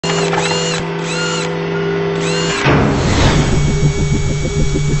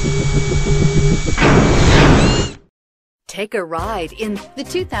Take a ride in the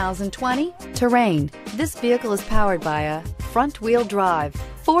 2020 Terrain. This vehicle is powered by a front-wheel drive,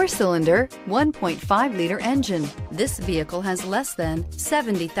 4-cylinder, 1.5-liter engine. This vehicle has less than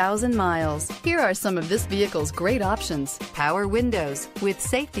 70,000 miles. Here are some of this vehicle's great options: power windows with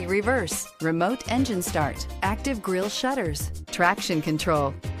safety reverse, remote engine start, active grille shutters, traction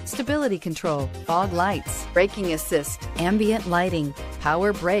control, stability control, fog lights, braking assist, ambient lighting,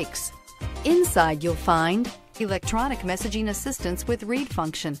 power brakes. Inside you'll find electronic messaging assistance with read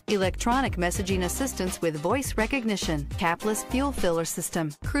function, electronic messaging assistance with voice recognition, capless fuel filler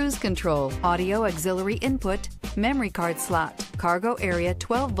system, cruise control, audio auxiliary input, memory card slot, cargo area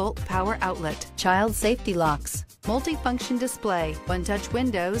 12-volt power outlet, child safety locks, multifunction display, one-touch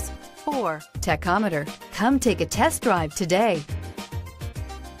windows, 4 tachometer. Come take a test drive today.